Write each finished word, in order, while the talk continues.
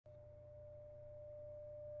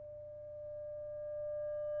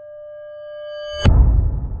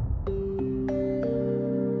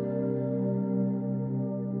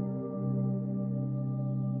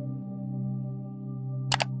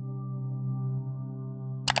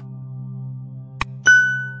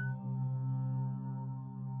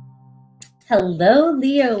Hello,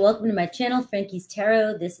 Leo. Welcome to my channel, Frankie's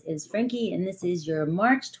Tarot. This is Frankie, and this is your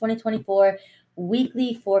March 2024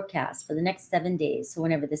 weekly forecast for the next 7 days. So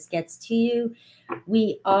whenever this gets to you,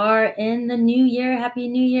 we are in the new year. Happy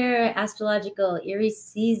New Year, astrological Aries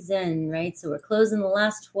season, right? So we're closing the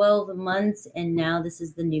last 12 months, and now this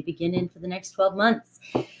is the new beginning for the next 12 months.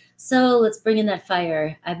 So let's bring in that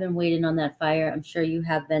fire. I've been waiting on that fire. I'm sure you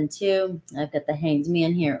have been too. I've got the Hanged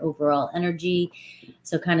Man here, overall energy.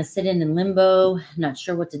 So kind of sitting in limbo, not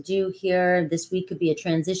sure what to do here. This week could be a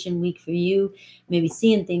transition week for you. Maybe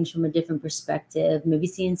seeing things from a different perspective, maybe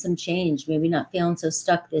seeing some change, maybe not feeling so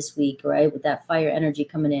stuck this week, right? With that fire energy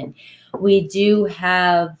coming in. We do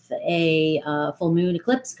have a full moon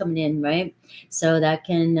eclipse coming in, right? So that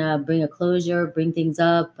can bring a closure, bring things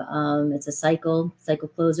up. It's a cycle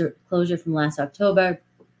closure from last October.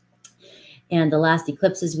 And the last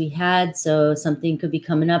eclipses we had, so something could be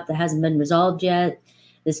coming up that hasn't been resolved yet.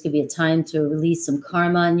 This could be a time to release some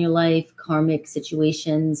karma in your life, karmic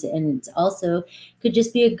situations, and also could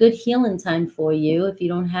just be a good healing time for you. If you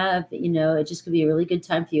don't have, it just could be a really good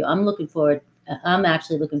time for you. I'm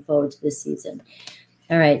actually looking forward to this season.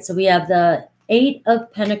 All right, so we have the Eight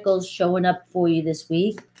of Pentacles showing up for you this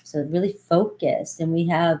week. So really focused. And we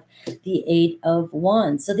have the Eight of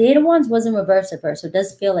Wands. So the Eight of Wands was in reverse at first. So it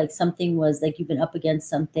does feel like something was like you've been up against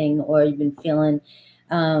something, or you've been feeling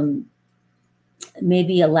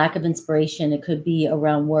maybe a lack of inspiration. It could be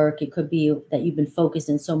around work. It could be that you've been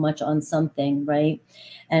focusing so much on something, right?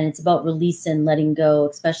 And it's about releasing, letting go,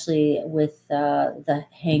 especially with the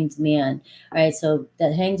Hanged Man, right? So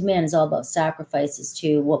that Hanged Man is all about sacrifices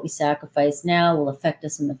too. What we sacrifice now will affect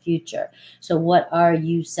us in the future. So what are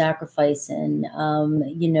you sacrificing? Are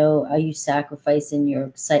you sacrificing your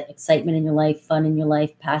excitement in your life, fun in your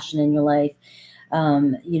life, passion in your life?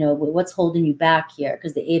 What's holding you back here?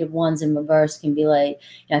 Because the Eight of Wands in reverse can be like,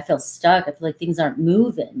 I feel stuck. I feel like things aren't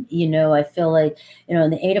moving. I feel like,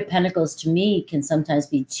 and the Eight of Pentacles to me can sometimes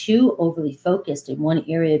be too overly focused in one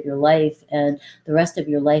area of your life, and the rest of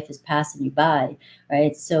your life is passing you by,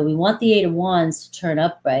 right? So we want the Eight of Wands to turn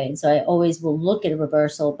upright. And so I always will look at a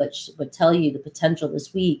reversal, but would tell you the potential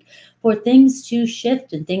this week for things to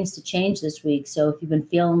shift and things to change this week. So if you've been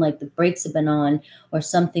feeling like the brakes have been on, or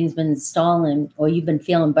something's been stalling, or you've been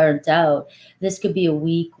feeling burnt out, this could be a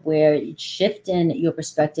week where it's shifting your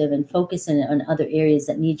perspective and focusing on other areas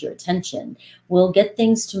that need your attention will get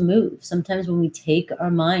things to move. Sometimes when we take our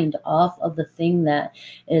mind off of the thing that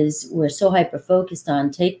we're so hyper focused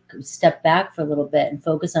on, step back for a little bit and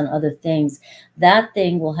focus on other things, that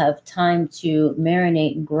thing will have time to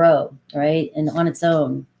marinate and grow, right? And on its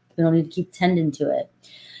own. We don't need to keep tending to it.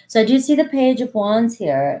 So I do see the Page of Wands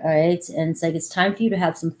here, all right? And it's like it's time for you to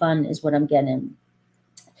have some fun is what I'm getting.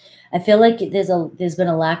 I feel like there's been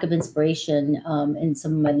a lack of inspiration in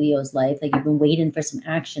some of my Leo's life. Like you've been waiting for some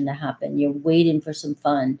action to happen. You're waiting for some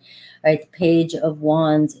fun, right? The Page of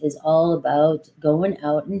Wands is all about going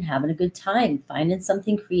out and having a good time, finding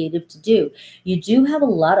something creative to do. You do have a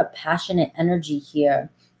lot of passionate energy here.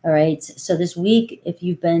 All right. So this week, if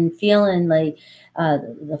you've been feeling like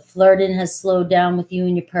the flirting has slowed down with you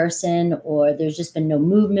and your person, or there's just been no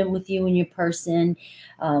movement with you and your person,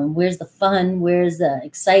 where's the fun? Where's the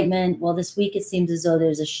excitement? Well, this week it seems as though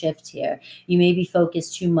there's a shift here. You may be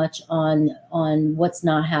focused too much on what's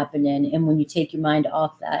not happening. And when you take your mind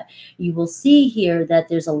off that, you will see here that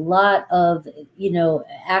there's a lot of,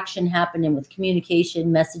 action happening with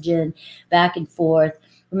communication, messaging, back and forth.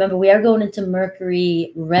 Remember, we are going into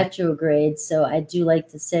Mercury retrograde. So I do like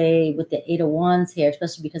to say with the Eight of Wands here,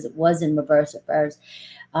 especially because it was in reverse at first,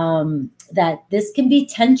 that this can be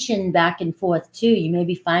tension back and forth too. You may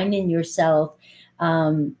be finding yourself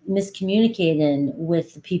miscommunicating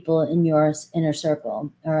with the people in your inner circle,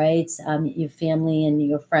 all right? Your family and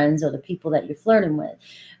your friends, or the people that you're flirting with,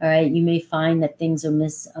 all right? You may find that things are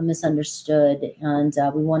misunderstood, and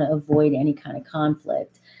we want to avoid any kind of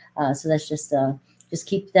conflict. So that's just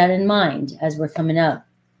keep that in mind as we're coming up.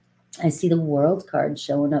 I see the World card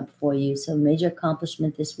showing up for you. So major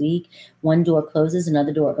accomplishment this week. One door closes,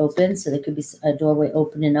 another door opens. So there could be a doorway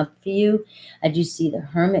opening up for you. I do see the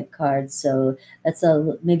Hermit card. So that's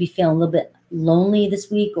maybe feeling a little bit lonely this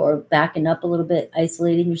week, or backing up a little bit,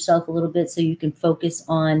 isolating yourself a little bit so you can focus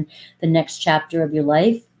on the next chapter of your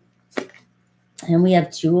life. And we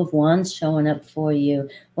have Two of Wands showing up for you.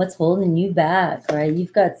 What's holding you back, right?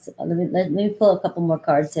 You've got, let me pull a couple more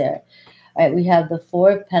cards here. All right, we have the Four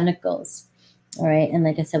of Pentacles. All right, and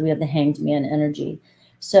like I said, we have the Hanged Man energy.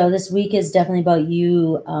 So this week is definitely about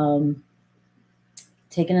you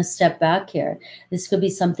taking a step back here. This could be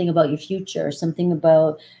something about your future, something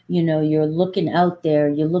about, you know, you're looking out there,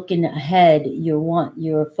 you're looking ahead,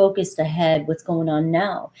 you're focused ahead. What's going on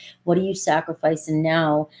now? What are you sacrificing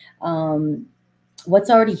now?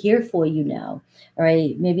 What's already here for you now? All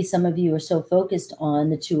right. Maybe some of you are so focused on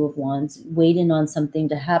the Two of Wands, waiting on something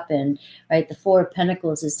to happen, right? The Four of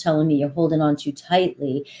Pentacles is telling me you're holding on too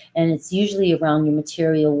tightly, and it's usually around your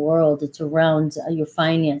material world. It's around your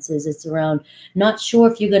finances. It's around not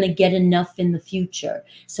sure if you're going to get enough in the future.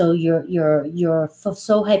 So you're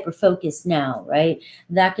so hyper focused now, right?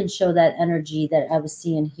 That can show that energy that I was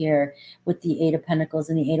seeing here with the Eight of Pentacles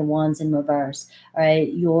and the Eight of Wands in reverse. All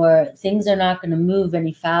right, your things are not going to move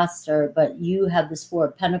any faster, but you have this Four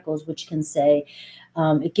of Pentacles, which can say,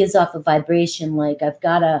 it gives off a vibration like, I've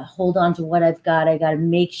got to hold on to what I've got. I got to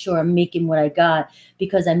make sure I'm making what I got,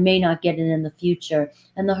 because I may not get it in the future.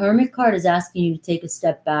 And the Hermit card is asking you to take a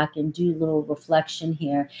step back and do a little reflection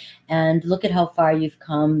here and look at how far you've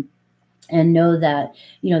come. And know that,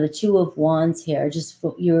 you know, the Two of Wands here, just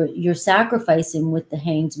you're sacrificing with the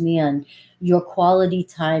Hanged Man your quality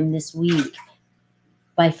time this week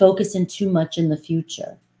by focusing too much in the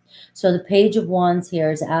future. So the Page of Wands here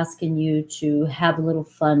is asking you to have a little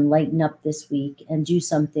fun, lighten up this week, and do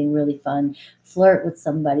something really fun. Flirt with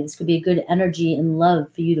somebody. This could be a good energy and love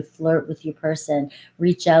for you to flirt with your person.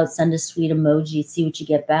 Reach out, send a sweet emoji, see what you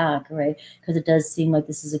get back, right? Because it does seem like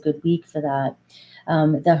this is a good week for that.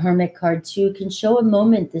 The Hermit card too can show a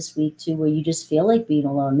moment this week too where you just feel like being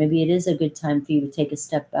alone. Maybe it is a good time for you to take a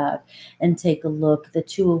step back and take a look. The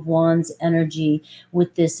Two of Wands energy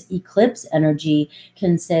with this eclipse energy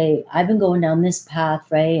can say, I've been going down this path,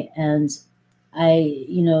 right? And I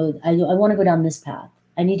want to go down this path.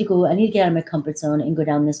 I need to get out of my comfort zone and go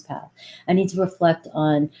down this path. I need to reflect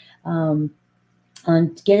on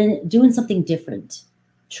doing something different.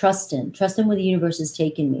 Trusting where the universe is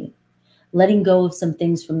taking me. Letting go of some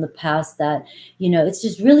things from the past that, you know, it's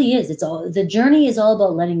just really is. The journey is all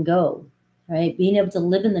about letting go, right? Being able to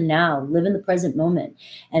live in the now, live in the present moment,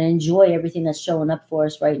 and enjoy everything that's showing up for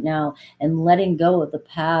us right now, and letting go of the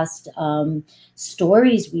past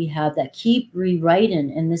stories we have that keep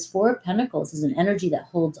rewriting. And this Four of Pentacles is an energy that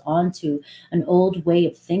holds on to an old way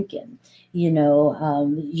of thinking. You know,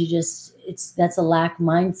 that's a lack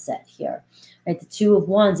mindset here. Right, the Two of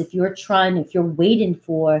Wands, if you're waiting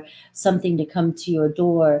for something to come to your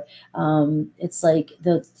door, it's like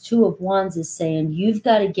the Two of Wands is saying you've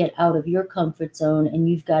got to get out of your comfort zone, and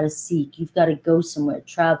you've got to seek, you've got to go somewhere,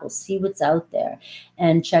 travel, see what's out there,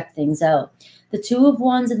 and check things out. The Two of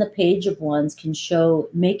Wands and the Page of Wands can show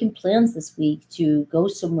making plans this week to go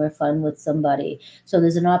somewhere fun with somebody. So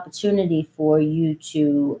there's an opportunity for you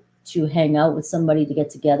to hang out with somebody, to get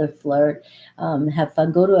together, flirt, have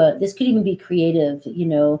fun, this could even be creative, you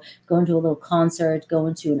know, going to a little concert,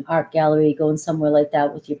 going to an art gallery, going somewhere like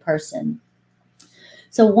that with your person.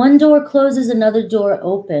 So one door closes, another door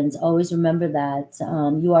opens. Always remember that.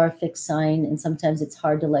 You are a fixed sign, and sometimes it's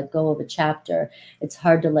hard to let go of a chapter. It's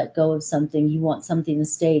hard to let go of something. You want something to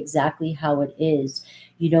stay exactly how it is.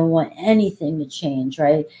 You don't want anything to change,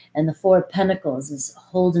 right? And the Four of Pentacles is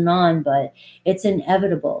holding on, but it's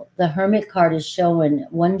inevitable. The Hermit card is showing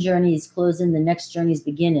one journey is closing, the next journey is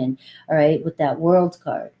beginning, all right, with that World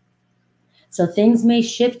card. So things may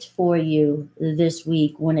shift for you this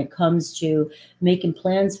week when it comes to making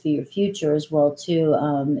plans for your future as well,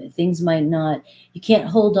 too. Things might not, you can't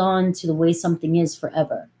hold on to the way something is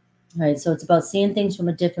forever. All right, so it's about seeing things from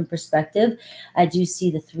a different perspective. I do see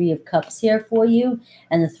the Three of Cups here for you,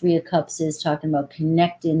 and the Three of Cups is talking about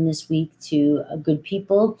connecting this week to good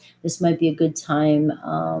people. This might be a good time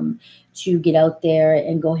to get out there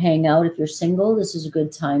and go hang out. If you're single, this is a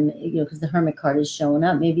good time, you know, because the Hermit card is showing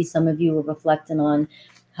up. Maybe some of you are reflecting on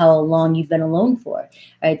how long you've been alone for. All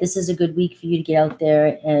right, this is a good week for you to get out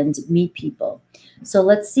there and meet people. So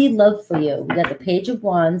let's see love for you. We got the Page of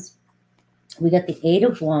Wands, we got the Eight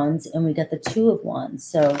of Wands, and we got the Two of Wands.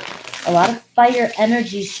 So a lot of fire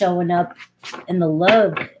energy showing up in the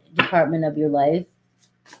love department of your life.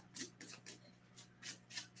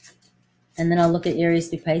 And then I'll look at Aries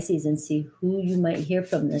through Pisces and see who you might hear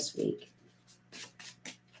from this week.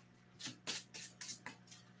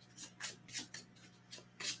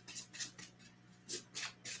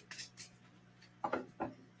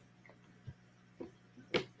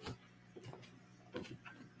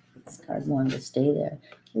 This card wanted to stay there.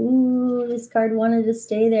 Ooh, this card wanted to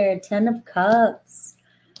stay there. Ten of Cups.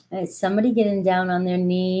 All right, somebody getting down on their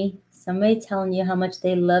knee. Somebody telling you how much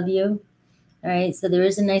they love you. All right, so there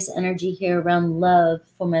is a nice energy here around love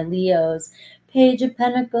for my Leos. Page of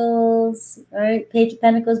Pentacles. All right, Page of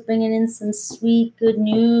Pentacles bringing in some sweet, good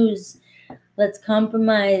news. Let's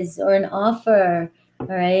compromise, or an offer. All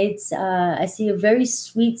right. I see a very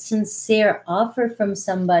sweet, sincere offer from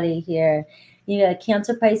somebody here. You got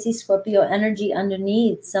Cancer, Pisces, Scorpio energy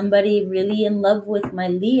underneath. Somebody really in love with my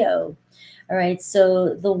Leo. All right,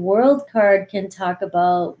 so the World card can talk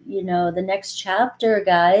about, you know, the next chapter,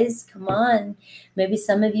 guys. Come on. Maybe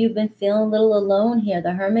some of you have been feeling a little alone here.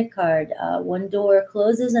 The Hermit card, one door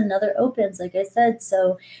closes, another opens, like I said.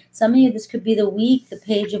 So some of you, this could be the week, the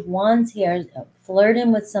Page of Wands here,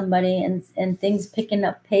 flirting with somebody and things picking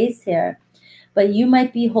up pace here. But you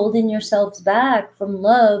might be holding yourselves back from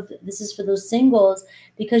love. This is for those singles,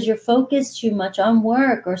 because you're focused too much on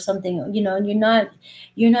work or something, you know, and you're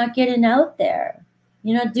not getting out there.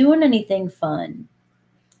 You're not doing anything fun.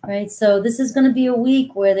 Right. So this is going to be a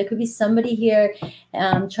week where there could be somebody here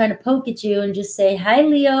trying to poke at you and just say, hi,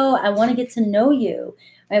 Leo, I want to get to know you.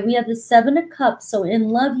 Right. We have the 7 of Cups. So in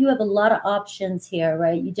love, you have a lot of options here.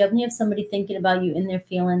 Right. You definitely have somebody thinking about you, in their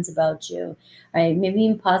feelings about you. Right. Maybe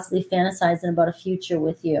even possibly fantasizing about a future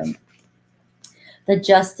with you. The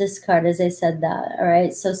Justice card, as I said that. All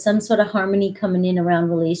right. So some sort of harmony coming in around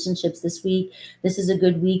relationships this week. This is a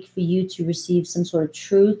good week for you to receive some sort of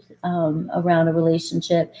truth around a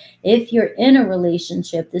relationship. If you're in a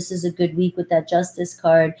relationship, this is a good week with that Justice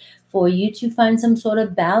card for you to find some sort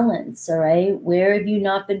of balance. All right. Where have you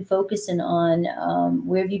not been focusing on?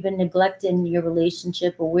 Where have you been neglecting your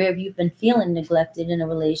relationship, or where have you been feeling neglected in a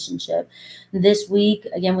relationship? This week,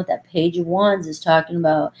 again, with that Page of Wands, is talking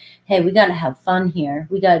about, hey, we got to have fun here.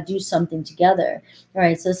 We got to do something together. All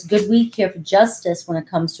right. So it's a good week here for justice when it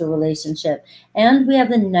comes to a relationship. And we have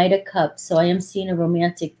the Knight of Cups. So I am seeing a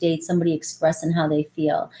romantic date, somebody expressing how they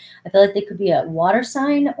feel. I feel like they could be a water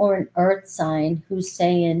sign or an earth sign who's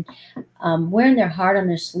saying, wearing their heart on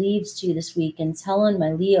their sleeves to you this week and telling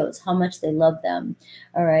my Leos how much they love them.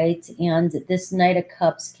 All right. And this Knight of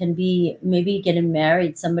Cups can be maybe getting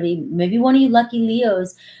married. Somebody, maybe one of you lucky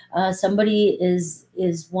Leos, somebody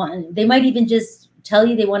is one. They might even just tell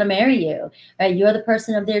you they want to marry you. Right. You're the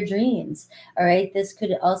person of their dreams. All right. This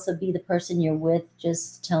could also be the person you're with,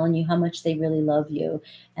 just telling you how much they really love you,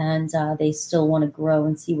 and they still want to grow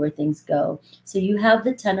and see where things go. So you have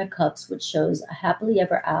the 10 of Cups, which shows a happily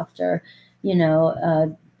ever after, you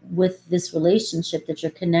know, with this relationship that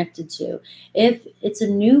you're connected to. If it's a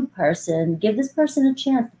new person, give this person a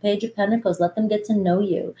chance. The Page of Pentacles, let them get to know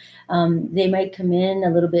you. They might come in a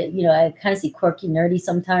little bit, you know, I kind of see quirky, nerdy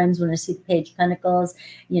sometimes when I see the Page of Pentacles,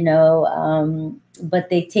 you know, but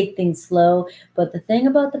they take things slow. But the thing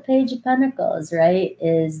about the Page of Pentacles, right,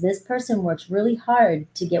 is this person works really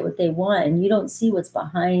hard to get what they want, and you don't see what's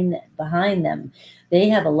behind them. They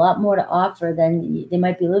have a lot more to offer than, they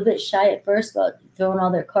might be a little bit shy at first about throwing all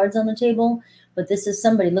their cards on the table, but this is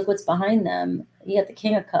somebody, look what's behind them. You got the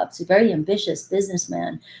King of Cups, a very ambitious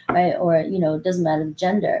businessman, right? Or, you know, it doesn't matter the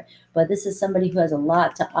gender, but this is somebody who has a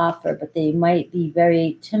lot to offer, but they might be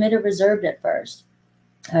very timid or reserved at first.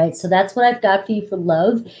 All right, so that's what I've got for you for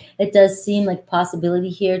love. It does seem like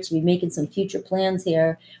possibility here to be making some future plans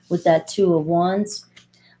here with that 2 of Wands.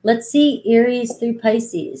 Let's see Aries through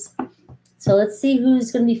Pisces. So let's see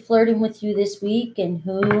who's going to be flirting with you this week, and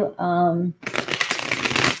who,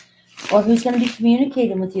 or who's going to be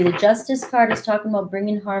communicating with you. The Justice card is talking about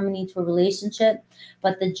bringing harmony to a relationship,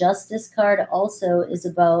 but the Justice card also is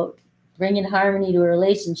about bringing harmony to a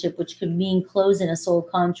relationship, which could mean closing a soul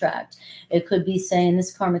contract. It could be saying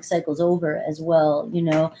this karmic cycle's over as well. You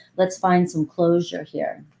know, let's find some closure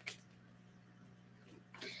here.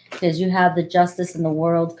 Because you have the Justice and the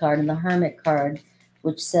World card and the Hermit card,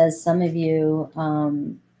 which says some of you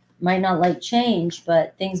might not like change,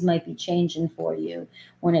 but things might be changing for you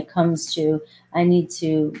when it comes to, I need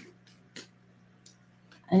to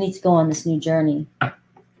go on this new journey. I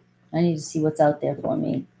need to see what's out there for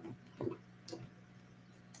me.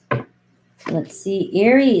 Let's see,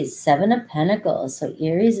 Aries, 7 of Pentacles. So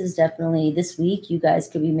Aries is definitely, this week, you guys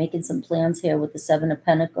could be making some plans here with the 7 of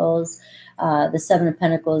Pentacles. The 7 of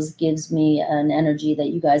Pentacles gives me an energy that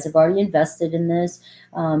you guys have already invested in this.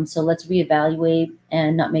 So let's reevaluate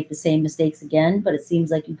and not make the same mistakes again. But it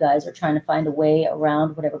seems like you guys are trying to find a way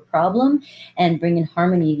around whatever problem and bringing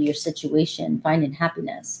harmony to your situation, finding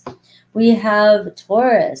happiness. We have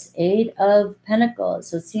Taurus, 8 of Pentacles.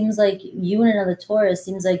 So it seems like you and another Taurus,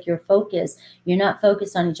 seems like you're focused. You're not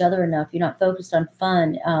focused on each other enough. You're not focused on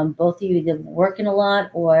fun. Both of you either working a lot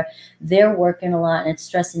or they're working a lot and it's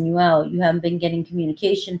stressing you out. You haven't been getting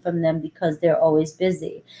communication from them because they're always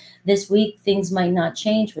busy. This week, things might not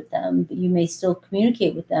change with them, but you may still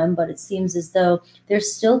communicate with them, but it seems as though they're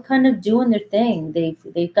still kind of doing their thing.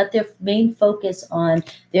 They've got their main focus on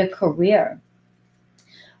their career.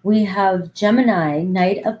 We have Gemini,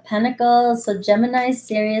 Knight of Pentacles. So Gemini is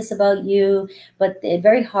serious about you, but a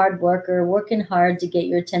very hard worker, working hard to get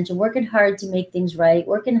your attention, working hard to make things right,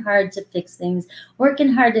 working hard to fix things,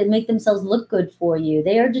 working hard to make themselves look good for you.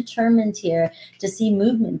 They are determined here to see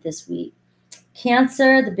movement this week.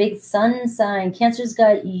 Cancer, the big sun sign. Cancer's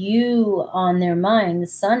got you on their mind. The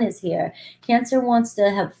sun is here. Cancer wants to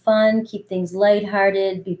have fun, keep things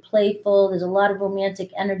lighthearted, be playful. There's a lot of romantic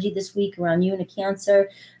energy this week around you and a Cancer.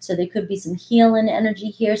 So there could be some healing energy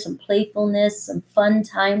here, some playfulness, some fun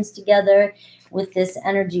times together with this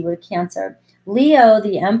energy with Cancer. Leo,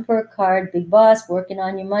 the Emperor card, big boss, working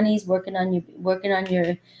on your monies, working on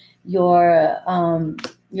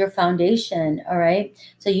your foundation. All right.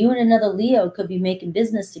 So you and another Leo could be making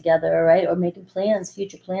business together. All right. Or making plans,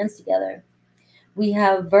 future plans together. We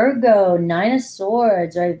have Virgo, 9 of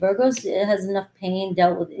Swords, right? Virgo has enough pain,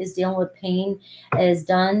 is dealing with pain, is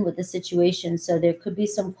done with the situation. So there could be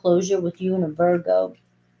some closure with you and a Virgo.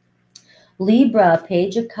 Libra,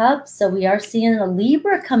 Page of Cups. So we are seeing a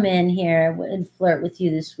Libra come in here and flirt with you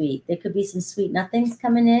this week. There could be some sweet nothings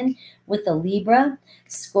coming in with a Libra.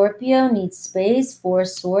 Scorpio needs space, 4 of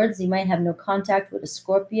Swords. You might have no contact with a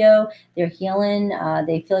Scorpio. They're healing.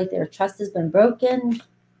 They feel like their trust has been broken.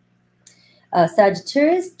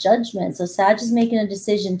 Sagittarius, Judgment. So Sag is making a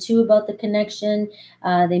decision too about the connection.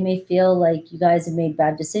 They may feel like you guys have made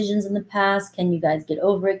bad decisions in the past. Can you guys get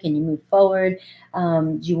over it? Can you move forward?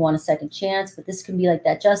 Do you want a second chance? But this can be like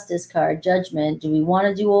that Justice card, Judgment. Do we want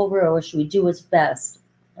to do over, or should we do what's best?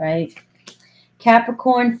 All right.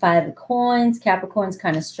 Capricorn, 5 of Coins. Capricorn's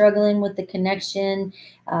kind of struggling with the connection,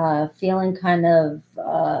 feeling kind of,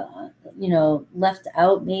 you know, left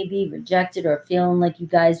out, maybe rejected, or feeling like you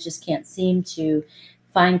guys just can't seem to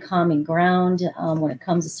find common ground when it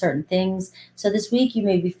comes to certain things. So this week you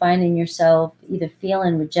may be finding yourself either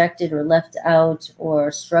feeling rejected or left out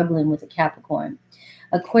or struggling with a Capricorn.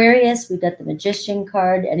 Aquarius, we've got the Magician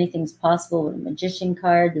card. Anything's possible with a Magician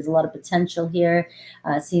card. There's a lot of potential here.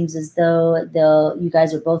 It seems as though you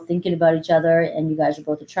guys are both thinking about each other and you guys are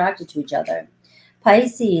both attracted to each other.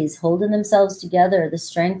 Pisces, holding themselves together, the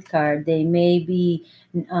Strength card. They may be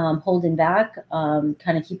holding back,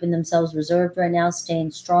 kind of keeping themselves reserved right now,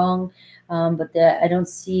 staying strong. But I don't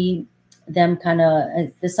see them kind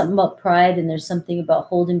of, there's something about pride and there's something about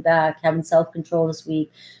holding back, having self-control this week.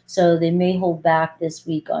 So they may hold back this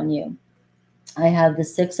week on you. I have the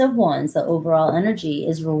 6 of Wands. The overall energy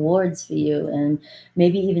is rewards for you, and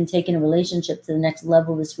maybe even taking a relationship to the next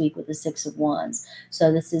level this week with the 6 of Wands.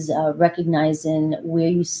 So this is recognizing where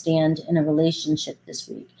you stand in a relationship this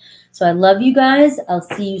week. So I love you guys. I'll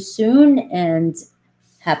see you soon, and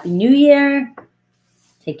Happy New Year.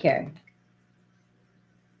 Take care.